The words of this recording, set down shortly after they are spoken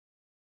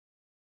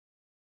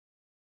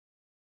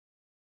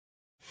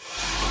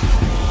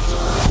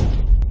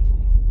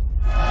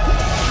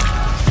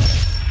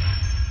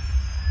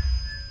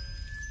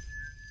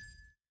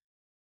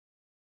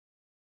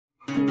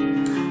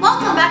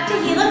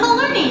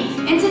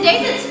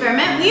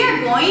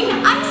going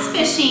ice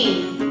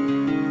fishing.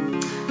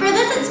 For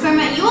this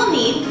experiment, you will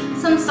need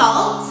some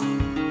salt,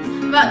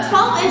 about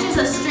 12 inches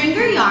of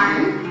stringer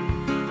yarn,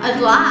 a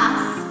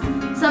glass,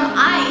 some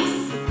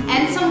ice,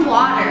 and some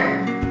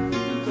water.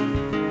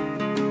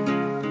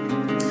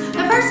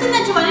 The first thing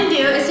that you want to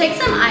do is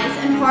take some ice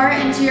and pour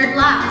it into your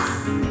glass.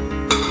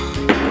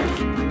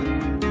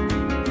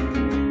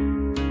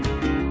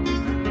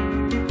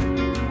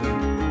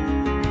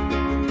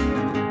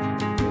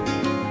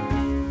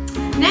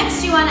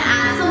 Next, you want to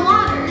add some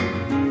water.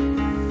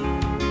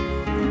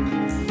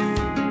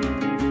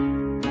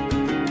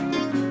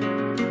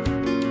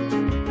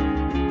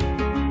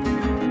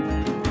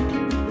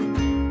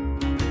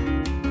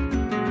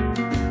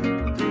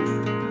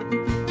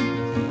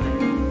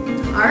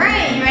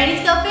 Alright, you ready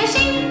to go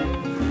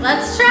fishing?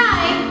 Let's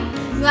try.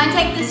 You want to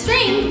take the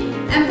string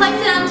and place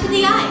it onto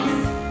the ice.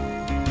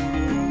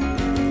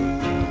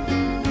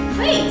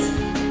 Wait,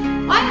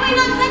 why am I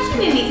not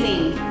catching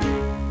anything?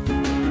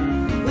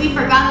 We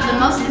forgot the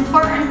most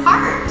important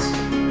part,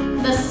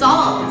 the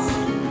salt.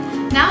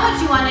 Now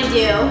what you want to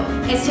do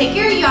is take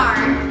your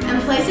yarn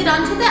and place it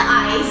onto the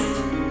ice,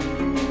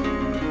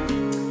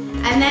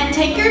 and then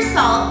take your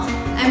salt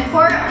and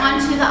pour it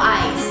onto the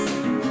ice.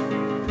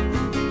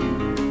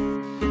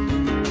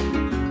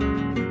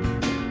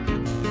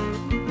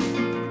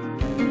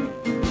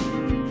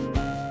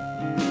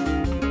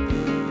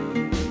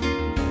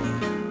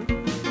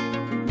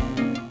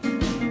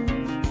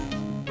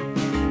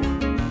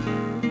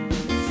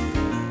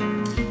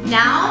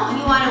 Now,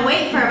 you want to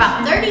wait for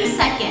about 30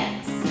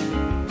 seconds.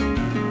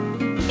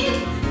 Okay.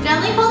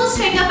 Gently pull the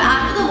string up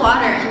out of the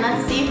water and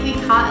let's see if we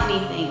caught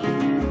anything.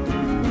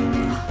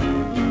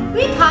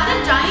 We caught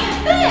a giant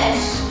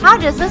fish! How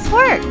does this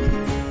work?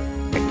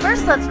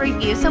 First, let's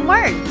review some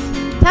words.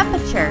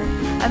 Temperature,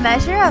 a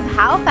measure of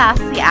how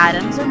fast the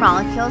atoms or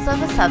molecules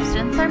of a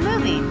substance are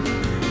moving.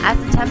 As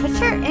the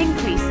temperature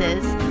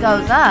increases,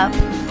 goes up,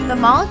 the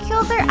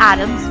molecules or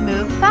atoms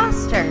move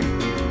faster.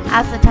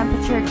 As the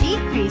temperature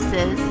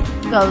decreases,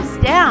 goes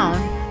down,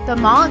 the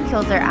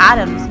molecules or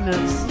atoms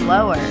move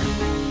slower.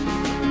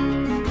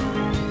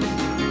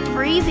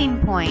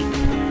 Freezing point,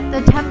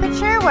 the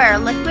temperature where a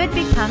liquid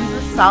becomes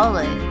a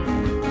solid.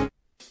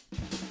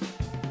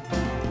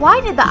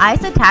 Why did the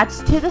ice attach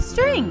to the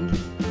string?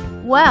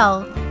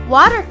 Well,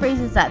 water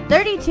freezes at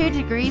 32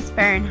 degrees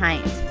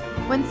Fahrenheit.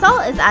 When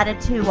salt is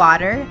added to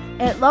water,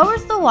 it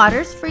lowers the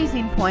water's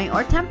freezing point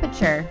or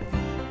temperature.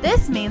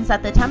 This means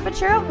that the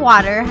temperature of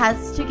water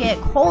has to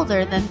get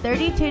colder than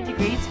 32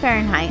 degrees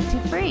Fahrenheit to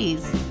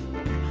freeze.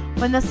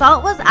 When the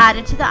salt was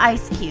added to the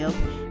ice cube,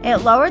 it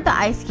lowered the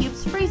ice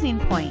cube's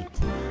freezing point.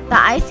 The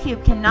ice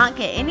cube cannot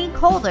get any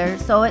colder,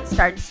 so it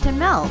starts to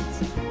melt.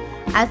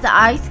 As the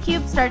ice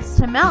cube starts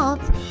to melt,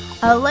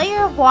 a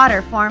layer of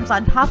water forms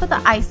on top of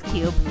the ice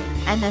cube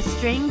and the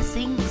string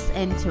sinks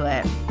into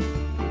it.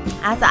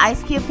 As the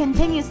ice cube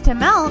continues to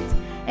melt,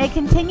 it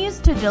continues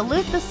to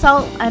dilute the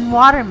salt and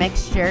water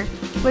mixture,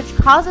 which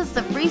causes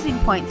the freezing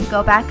point to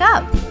go back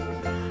up.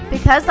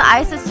 Because the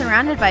ice is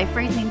surrounded by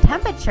freezing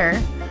temperature,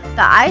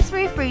 the ice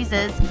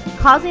refreezes,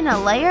 causing a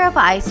layer of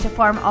ice to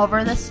form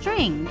over the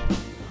string.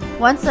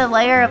 Once a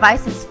layer of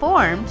ice is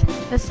formed,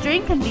 the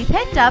string can be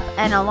picked up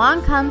and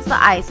along comes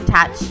the ice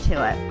attached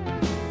to it.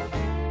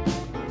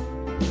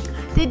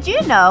 Did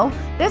you know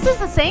this is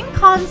the same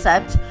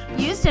concept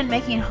used in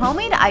making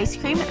homemade ice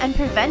cream and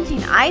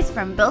preventing ice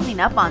from building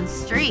up on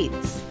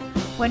streets?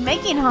 When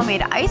making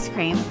homemade ice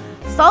cream,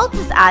 salt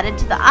is added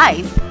to the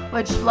ice,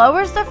 which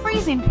lowers the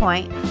freezing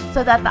point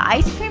so that the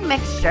ice cream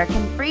mixture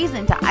can freeze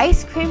into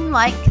ice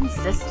cream-like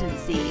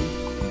consistency.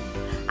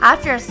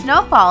 After a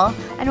snowfall,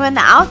 and when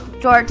the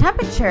outdoor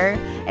temperature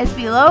is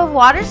below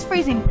water's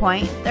freezing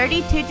point,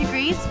 32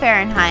 degrees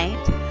Fahrenheit,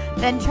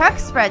 then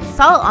trucks spread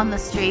salt on the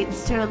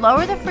streets to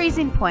lower the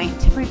freezing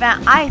point to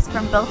prevent ice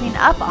from building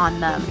up on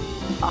them.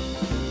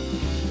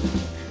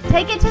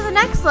 Take it to the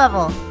next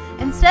level.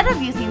 Instead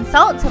of using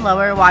salt to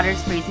lower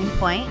water's freezing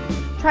point,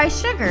 try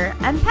sugar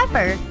and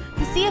pepper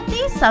to see if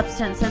these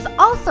substances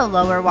also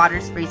lower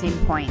water's freezing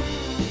point.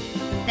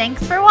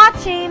 Thanks for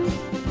watching!